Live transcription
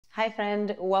Hi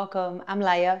friend, welcome. I'm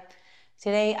Laya.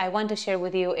 Today I want to share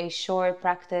with you a short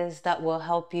practice that will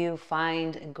help you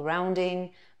find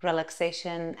grounding,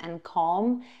 relaxation, and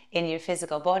calm in your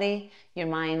physical body, your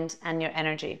mind, and your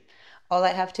energy. All I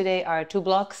have today are 2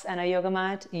 blocks and a yoga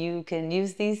mat. You can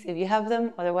use these if you have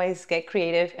them, otherwise get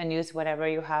creative and use whatever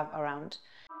you have around.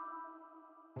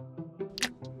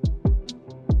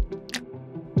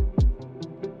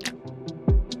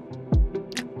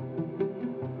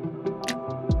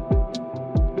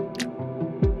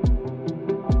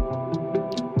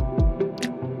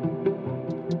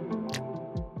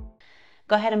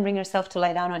 Go ahead and bring yourself to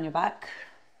lie down on your back.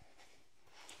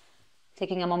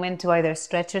 Taking a moment to either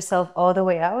stretch yourself all the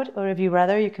way out, or if you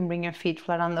rather, you can bring your feet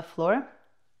flat on the floor,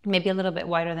 maybe a little bit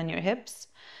wider than your hips,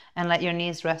 and let your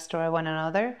knees rest over one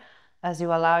another as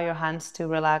you allow your hands to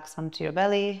relax onto your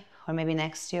belly or maybe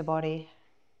next to your body.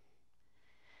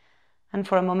 And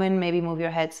for a moment, maybe move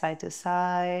your head side to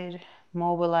side,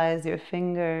 mobilize your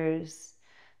fingers,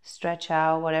 stretch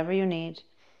out whatever you need,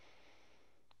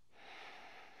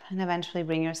 and eventually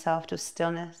bring yourself to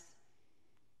stillness.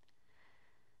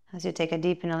 As you take a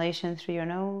deep inhalation through your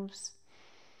nose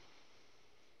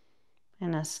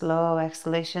and a slow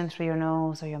exhalation through your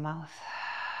nose or your mouth.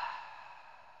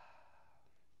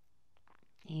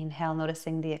 Inhale,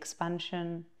 noticing the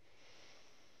expansion.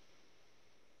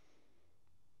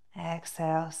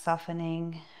 Exhale,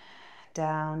 softening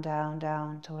down, down,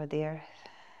 down toward the earth.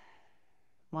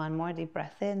 One more deep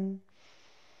breath in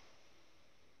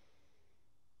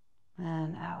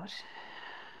and out.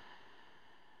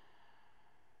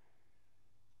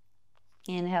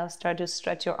 Inhale, start to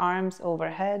stretch your arms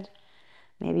overhead.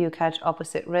 Maybe you catch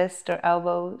opposite wrist or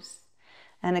elbows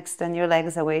and extend your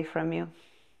legs away from you.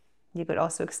 You could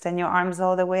also extend your arms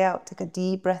all the way out. Take a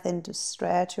deep breath in to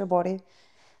stretch your body.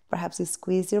 Perhaps you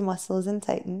squeeze your muscles and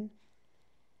tighten.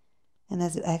 And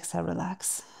as you exhale,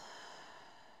 relax.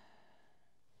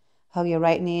 Hug your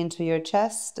right knee into your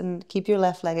chest and keep your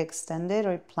left leg extended,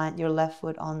 or plant your left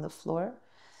foot on the floor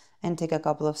and take a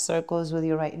couple of circles with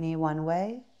your right knee one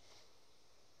way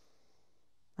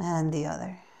and the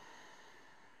other.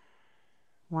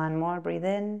 One more, breathe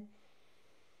in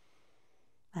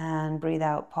and breathe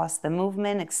out. Pause the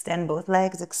movement, extend both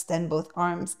legs, extend both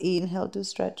arms. Inhale to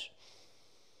stretch.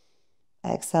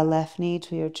 Exhale, left knee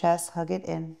to your chest, hug it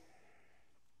in.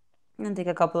 And take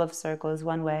a couple of circles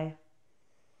one way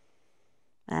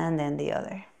and then the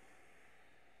other.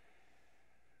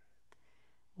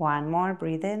 One more,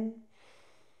 breathe in.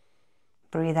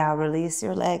 Breathe out, release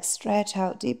your legs, stretch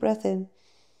out, deep breath in.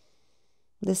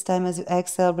 This time as you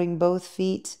exhale, bring both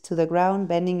feet to the ground,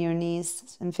 bending your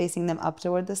knees and facing them up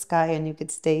toward the sky. And you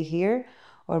could stay here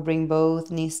or bring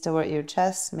both knees toward your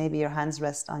chest. Maybe your hands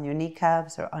rest on your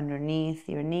kneecaps or underneath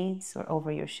your knees or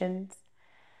over your shins.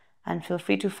 And feel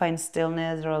free to find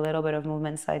stillness or a little bit of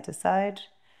movement side to side,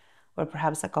 or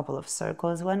perhaps a couple of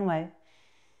circles one way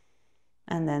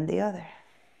and then the other.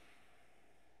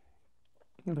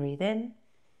 Breathe in.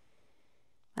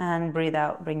 And breathe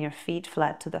out, bring your feet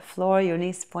flat to the floor, your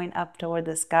knees point up toward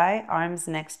the sky, arms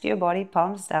next to your body,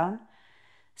 palms down.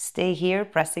 Stay here,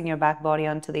 pressing your back body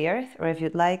onto the earth, or if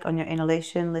you'd like, on your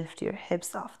inhalation, lift your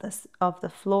hips off the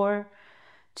floor,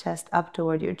 chest up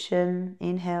toward your chin.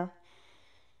 Inhale.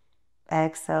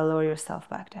 Exhale, lower yourself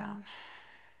back down.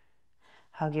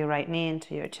 Hug your right knee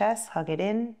into your chest, hug it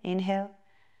in. Inhale.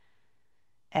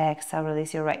 Exhale,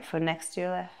 release your right foot next to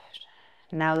your left.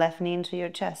 Now left knee into your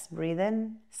chest. Breathe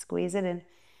in, squeeze it in.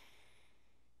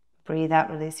 Breathe out,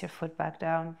 release your foot back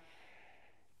down.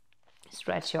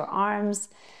 Stretch your arms,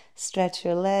 stretch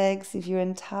your legs. If your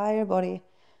entire body,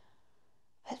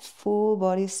 that full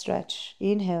body stretch.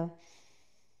 Inhale.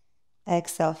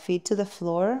 Exhale, feet to the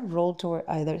floor, roll toward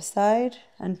either side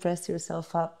and press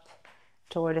yourself up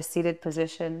toward a seated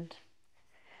position.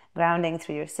 Grounding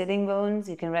through your sitting bones.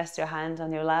 You can rest your hands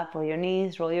on your lap or your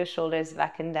knees. Roll your shoulders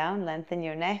back and down. Lengthen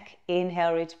your neck.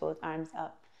 Inhale, reach both arms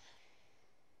up.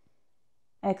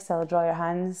 Exhale, draw your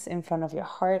hands in front of your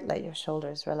heart. Let your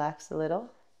shoulders relax a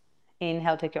little.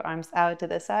 Inhale, take your arms out to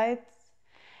the sides.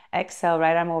 Exhale,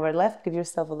 right arm over left. Give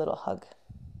yourself a little hug.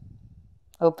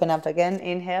 Open up again.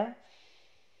 Inhale.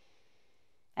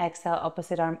 Exhale,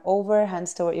 opposite arm over.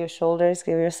 Hands toward your shoulders.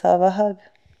 Give yourself a hug.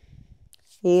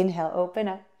 Inhale, open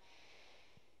up.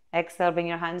 Exhale, bring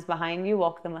your hands behind you,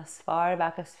 walk them as far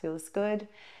back as feels good.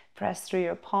 Press through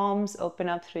your palms, open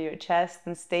up through your chest,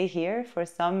 and stay here. For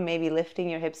some, maybe lifting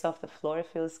your hips off the floor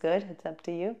feels good. It's up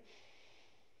to you.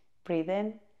 Breathe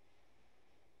in.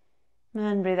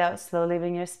 And breathe out slowly,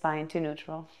 bring your spine to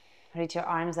neutral. Reach your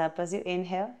arms up as you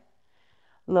inhale.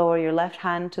 Lower your left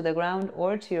hand to the ground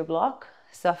or to your block.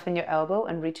 Soften your elbow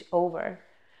and reach over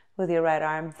With your right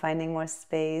arm, finding more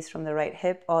space from the right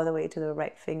hip all the way to the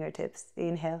right fingertips.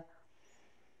 Inhale.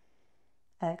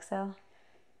 Exhale.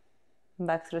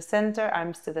 Back through center,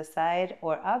 arms to the side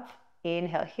or up.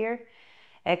 Inhale here.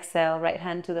 Exhale, right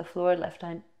hand to the floor, left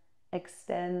hand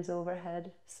extends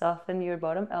overhead. Soften your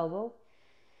bottom elbow.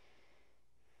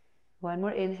 One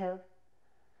more inhale.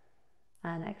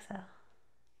 And exhale.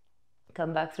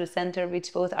 Come back through center,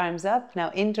 reach both arms up.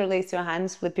 Now interlace your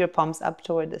hands, flip your palms up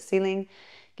toward the ceiling.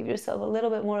 Give yourself a little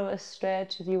bit more of a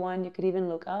stretch. If you want, you could even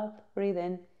look up. Breathe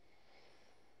in.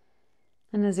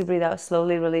 And as you breathe out,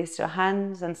 slowly release your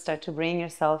hands and start to bring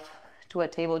yourself to a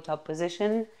tabletop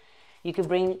position. You could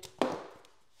bring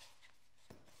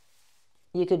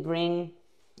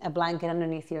a blanket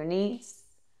underneath your knees.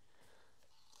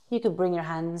 You could bring your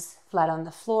hands flat on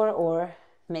the floor or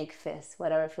make fists,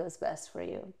 whatever feels best for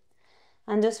you.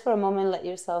 And just for a moment, let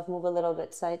yourself move a little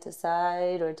bit side to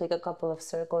side or take a couple of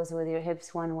circles with your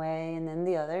hips one way and then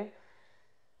the other.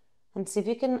 And see if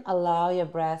you can allow your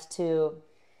breath to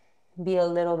be a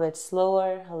little bit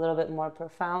slower, a little bit more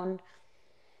profound.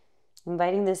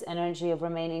 Inviting this energy of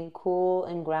remaining cool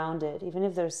and grounded, even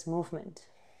if there's movement.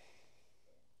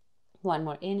 One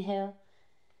more inhale.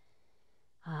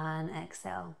 And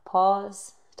exhale.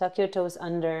 Pause. Tuck your toes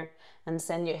under and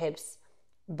send your hips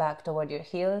back toward your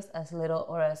heels as little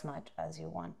or as much as you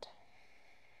want.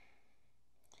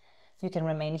 You can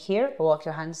remain here or walk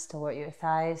your hands toward your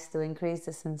thighs to increase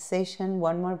the sensation.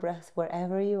 One more breath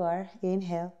wherever you are.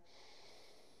 Inhale.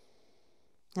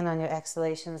 And on your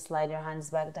exhalation, slide your hands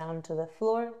back down to the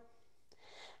floor.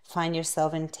 Find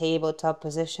yourself in tabletop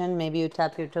position. Maybe you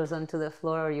tap your toes onto the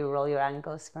floor or you roll your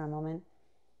ankles for a moment.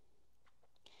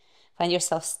 Find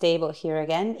yourself stable here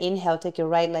again. Inhale, take your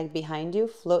right leg behind you,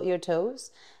 float your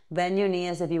toes, bend your knee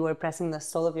as if you were pressing the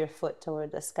sole of your foot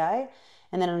toward the sky.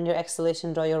 And then on your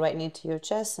exhalation, draw your right knee to your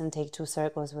chest and take 2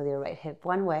 circles with your right hip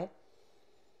one way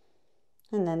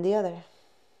and then the other.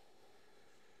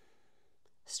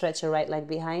 Stretch your right leg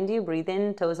behind you, breathe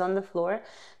in, toes on the floor,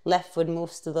 left foot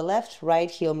moves to the left,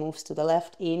 right heel moves to the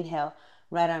left. Inhale,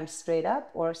 right arm straight up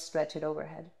or stretch it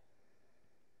overhead.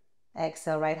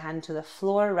 Exhale, right hand to the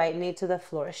floor, right knee to the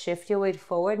floor. Shift your weight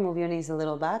forward, move your knees a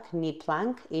little back, knee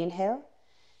plank. Inhale.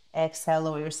 Exhale,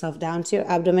 lower yourself down to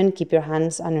your abdomen. Keep your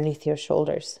hands underneath your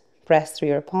shoulders. Press through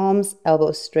your palms,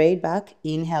 elbows straight back.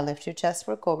 Inhale, lift your chest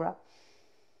for cobra.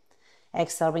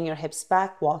 Exhale, bring your hips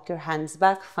back, walk your hands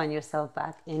back, find yourself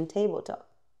back in tabletop.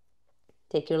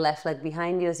 Take your left leg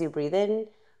behind you as you breathe in,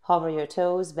 hover your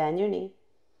toes, bend your knee.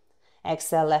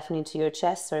 Exhale, left knee to your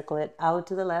chest, circle it out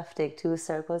to the left, take 2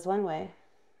 circles one way,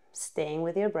 staying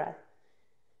with your breath,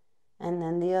 and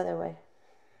then the other way.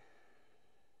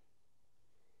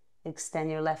 Extend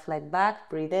your left leg back,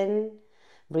 breathe in,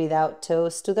 breathe out,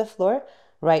 toes to the floor,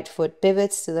 right foot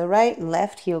pivots to the right,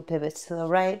 left heel pivots to the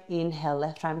right. Inhale,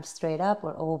 left arm straight up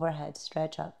or overhead,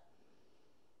 stretch up.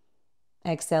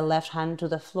 Exhale, left hand to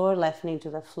the floor, left knee to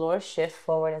the floor, shift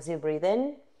forward as you breathe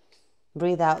in.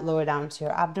 Breathe out, lower down to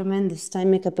your abdomen. This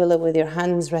time make a pillow with your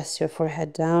hands, rest your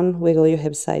forehead down, wiggle your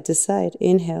hips side to side.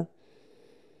 Inhale.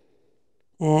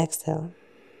 Exhale.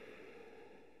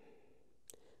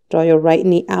 Draw your right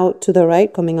knee out to the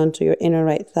right, coming onto your inner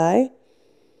right thigh.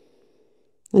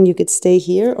 And you could stay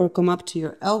here or come up to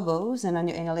your elbows, and on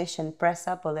your inhalation, press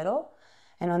up a little.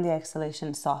 And on the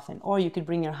exhalation, soften. Or you could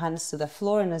bring your hands to the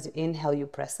floor, and as you inhale, you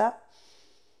press up.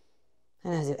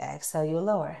 And as you exhale, you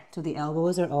lower to the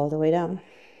elbows or all the way down.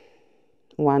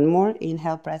 One more.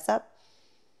 Inhale, press up.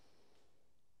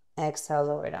 Exhale,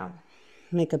 lower down.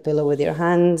 Make a pillow with your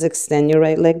hands. Extend your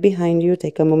right leg behind you.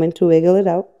 Take a moment to wiggle it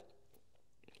out.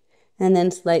 And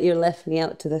then slide your left knee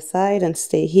out to the side and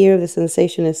stay here if the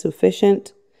sensation is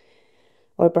sufficient.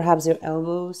 Or perhaps your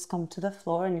elbows come to the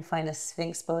floor and you find a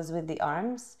sphinx pose with the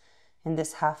arms in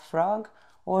this half frog.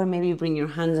 Or maybe you bring your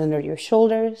hands under your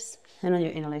shoulders, and on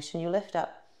your inhalation you lift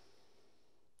up.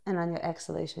 And on your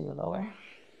exhalation you lower.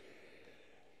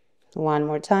 One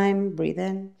more time, breathe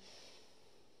in.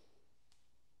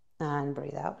 And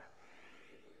breathe out.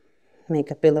 Make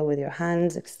a pillow with your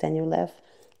hands, extend your left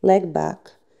leg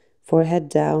back, forehead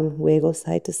down, wiggle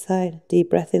side to side. Deep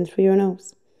breath in through your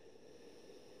nose.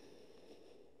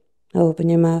 Open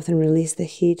your mouth and release the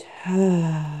heat.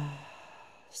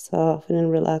 Soften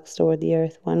and relax toward the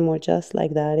earth. One more, just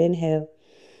like that. Inhale.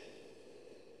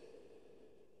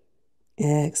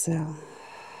 Exhale.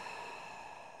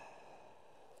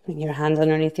 Bring your hands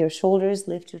underneath your shoulders.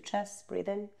 Lift your chest. Breathe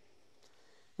in.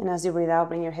 And as you breathe out,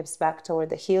 bring your hips back toward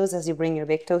the heels as you bring your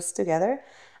big toes together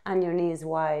and your knees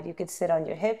wide. You could sit on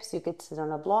your hips. You could sit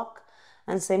on a block.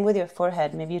 And same with your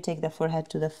forehead. Maybe you take the forehead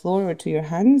to the floor or to your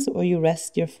hands, or you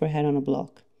rest your forehead on a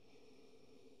block.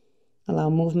 Allow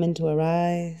movement to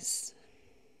arise,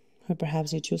 or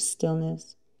perhaps you choose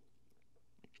stillness.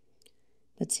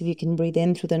 Let's see if you can breathe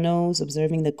in through the nose,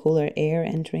 observing the cooler air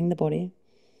entering the body.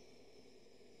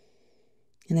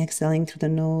 And exhaling through the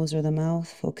nose or the mouth,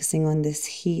 focusing on this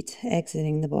heat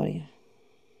exiting the body.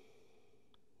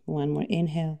 One more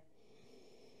inhale.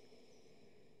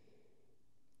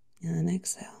 And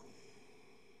exhale.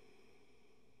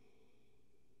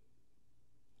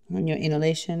 On your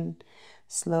inhalation,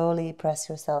 slowly press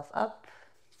yourself up.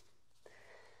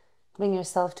 Bring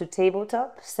yourself to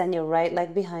tabletop. Send your right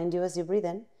leg behind you as you breathe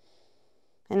in.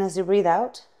 And as you breathe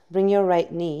out, bring your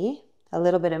right knee a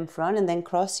little bit in front and then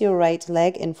cross your right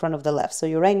leg in front of the left. So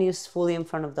your right knee is fully in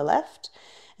front of the left.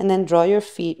 And then draw your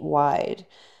feet wide.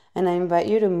 And I invite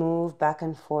you to move back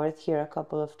and forth here a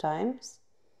couple of times.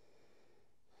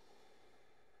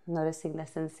 Noticing the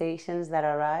sensations that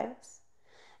arise.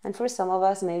 And for some of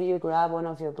us, maybe you grab one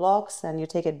of your blocks and you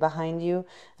take it behind you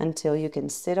until you can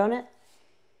sit on it.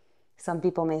 Some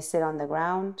people may sit on the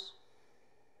ground.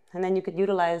 And then you could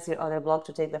utilize your other block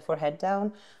to take the forehead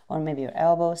down, or maybe your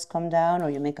elbows come down, or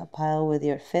you make a pile with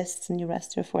your fists and you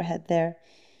rest your forehead there.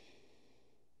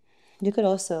 You could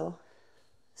also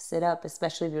sit up,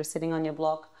 especially if you're sitting on your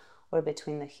block or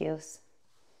between the heels.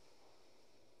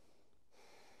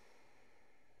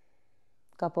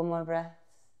 Couple more breaths.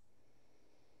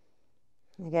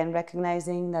 Again,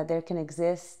 recognizing that there can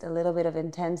exist a little bit of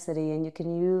intensity, and you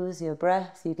can use your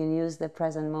breath, you can use the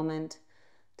present moment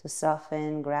to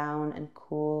soften, ground, and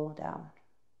cool down.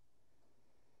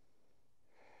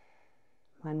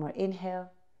 One more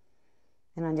inhale.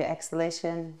 And on your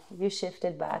exhalation, you shift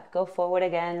it back. Go forward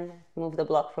again. Move the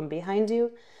block from behind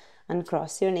you and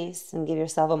cross your knees and give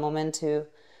yourself a moment to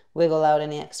wiggle out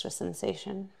any extra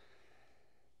sensation.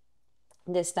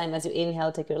 This time, as you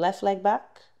inhale, take your left leg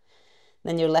back.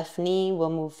 Then your left knee will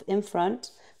move in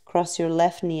front. Cross your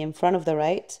left knee in front of the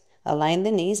right. Align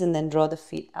the knees and then draw the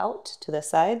feet out to the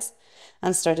sides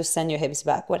and start to send your hips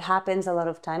back. What happens a lot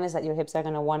of time is that your hips are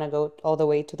going to want to go all the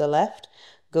way to the left.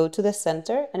 Go to the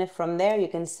center, and if from there you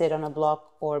can sit on a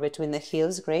block or between the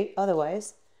heels, great.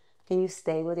 Otherwise, can you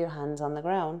stay with your hands on the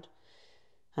ground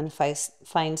and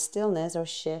find stillness or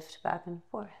shift back and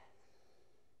forth.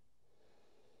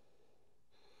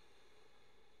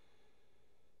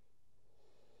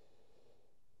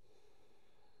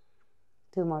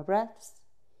 Two more breaths.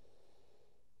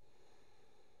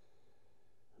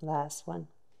 Last one.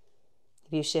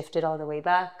 If you shifted all the way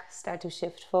back, start to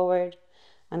shift forward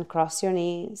and cross your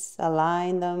knees.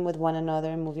 Align them with one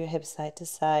another. Move your hips side to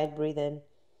side. Breathe in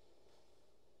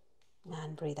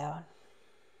and breathe out.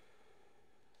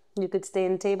 You could stay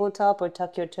in tabletop or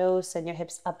tuck your toes. Send your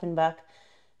hips up and back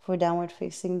for downward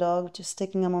facing dog. Just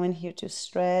taking a moment here to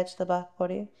stretch the back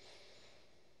body.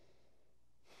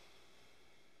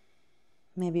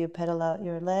 Maybe you pedal out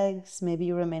your legs. Maybe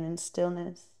you remain in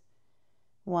stillness.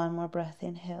 One more breath,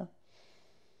 inhale.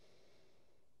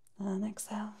 And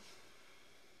exhale.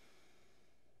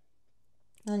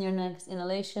 On your next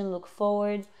inhalation, look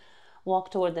forward.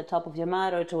 Walk toward the top of your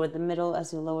mat or toward the middle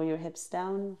as you lower your hips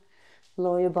down.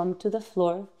 Lower your bum to the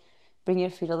floor. Bring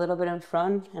your feet a little bit in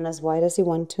front and as wide as you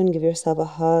want to, and give yourself a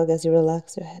hug as you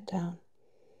relax your head down.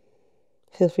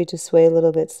 Feel free to sway a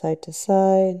little bit side to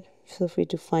side. Feel free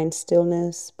to find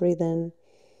stillness. Breathe in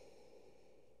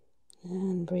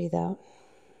and breathe out.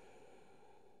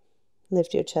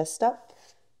 Lift your chest up.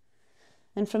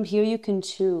 And from here you can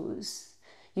choose.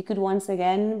 You could once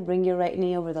again bring your right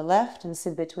knee over the left and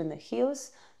sit between the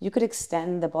heels. You could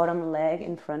extend the bottom leg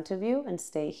in front of you and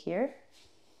stay here.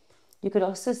 You could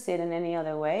also sit in any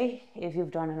other way if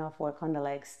you've done enough work on the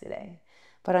legs today.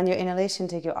 But on your inhalation,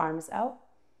 take your arms out.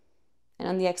 And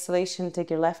on the exhalation, take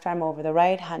your left arm over the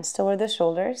right, hands toward the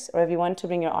shoulders, or if you want to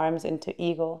bring your arms into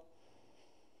eagle.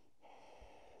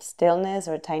 Stillness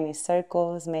or tiny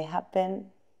circles may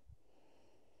happen,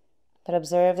 but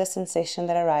observe the sensation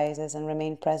that arises and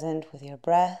remain present with your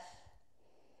breath.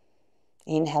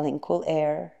 Inhaling cool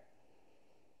air,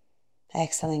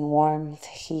 exhaling warmth,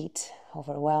 heat,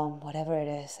 overwhelm, whatever it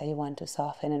is that you want to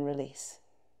soften and release.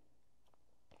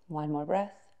 One more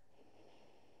breath.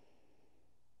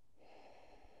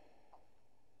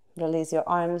 Release your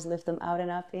arms, lift them out and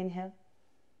up, inhale.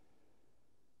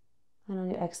 And on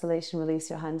your exhalation, release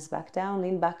your hands back down,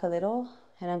 lean back a little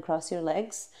and uncross your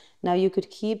legs. Now you could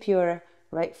keep your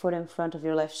right foot in front of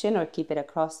your left shin or keep it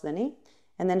across the knee,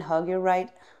 and then hug your right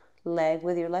leg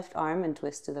with your left arm and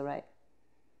twist to the right.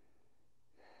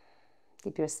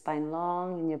 Keep your spine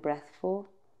long and your breath full.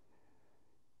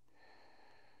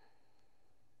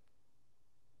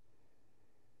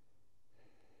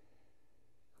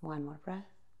 One more breath.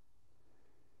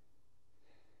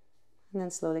 And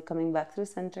then slowly coming back through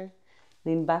center.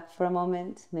 Lean back for a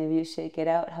moment. Maybe you shake it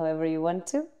out however you want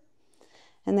to.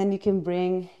 And then you can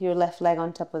bring your left leg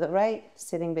on top of the right,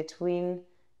 sitting between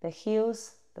the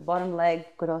heels. The bottom leg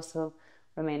could also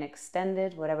remain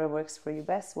extended, whatever works for you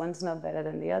best. One's not better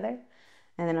than the other.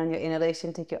 And then on your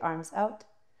inhalation, take your arms out.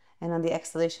 And on the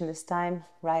exhalation this time,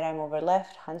 right arm over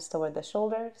left, hands toward the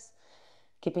shoulders.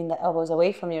 Keeping the elbows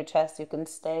away from your chest, you can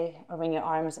stay or bring your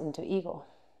arms into eagle.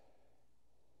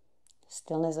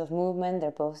 Stillness of movement,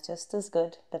 they're both just as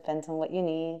good. Depends on what you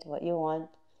need, what you want.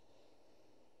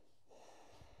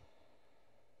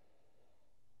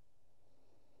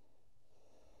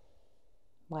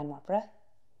 One more breath.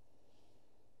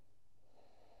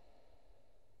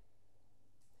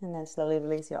 And then slowly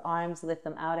release your arms, lift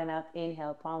them out and up.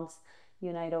 Inhale, palms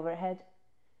unite overhead.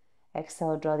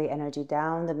 Exhale, draw the energy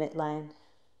down the midline.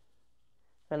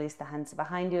 Release the hands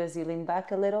behind you as you lean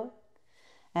back a little.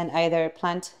 And either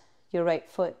plant your right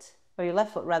foot, or your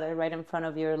left foot rather, right in front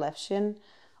of your left shin,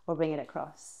 or bring it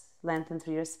across. Lengthen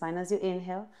through your spine as you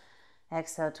inhale.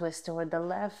 Exhale, twist toward the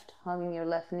left, hugging your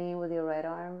left knee with your right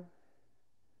arm.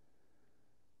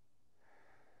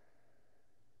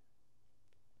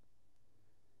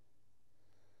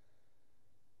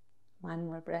 One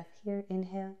more breath here.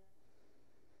 Inhale.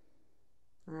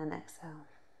 And exhale.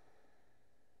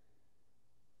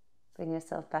 Bring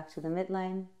yourself back to the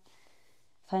midline.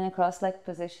 Find a cross-legged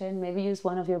position. Maybe use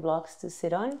one of your blocks to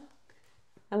sit on.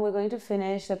 And we're going to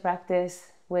finish the practice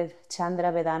with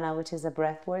Chandra Vedana, which is a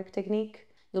breathwork technique.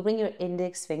 You'll bring your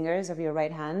index fingers of your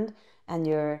right hand and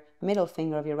your middle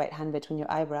finger of your right hand between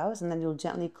your eyebrows, and then you'll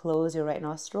gently close your right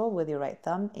nostril with your right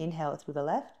thumb. Inhale through the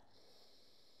left.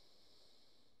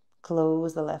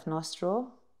 Close the left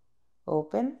nostril,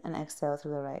 open, and exhale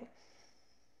through the right.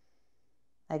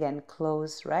 Again,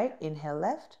 close right, inhale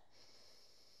left.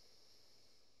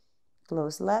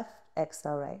 Close left,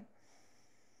 exhale right.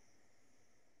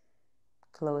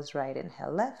 Close right,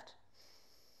 inhale left.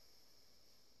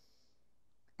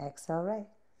 Exhale right.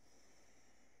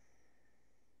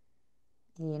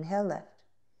 Inhale left.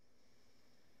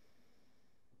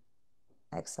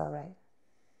 Exhale right.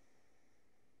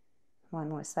 One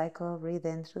more cycle. Breathe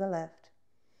in through the left.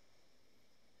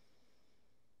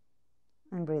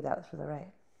 And breathe out through the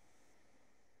right.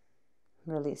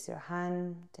 Release your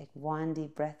hand. Take one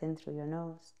deep breath in through your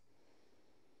nose.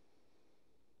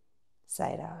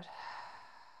 Side out.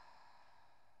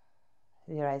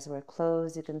 If your eyes were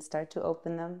closed, you can start to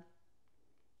open them.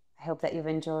 I hope that you've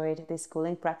enjoyed this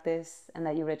cooling practice and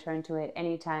that you return to it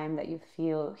anytime that you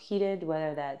feel heated,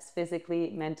 whether that's physically,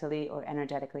 mentally, or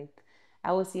energetically.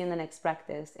 I will see you in the next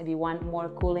practice. If you want more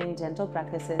cooling, gentle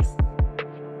practices,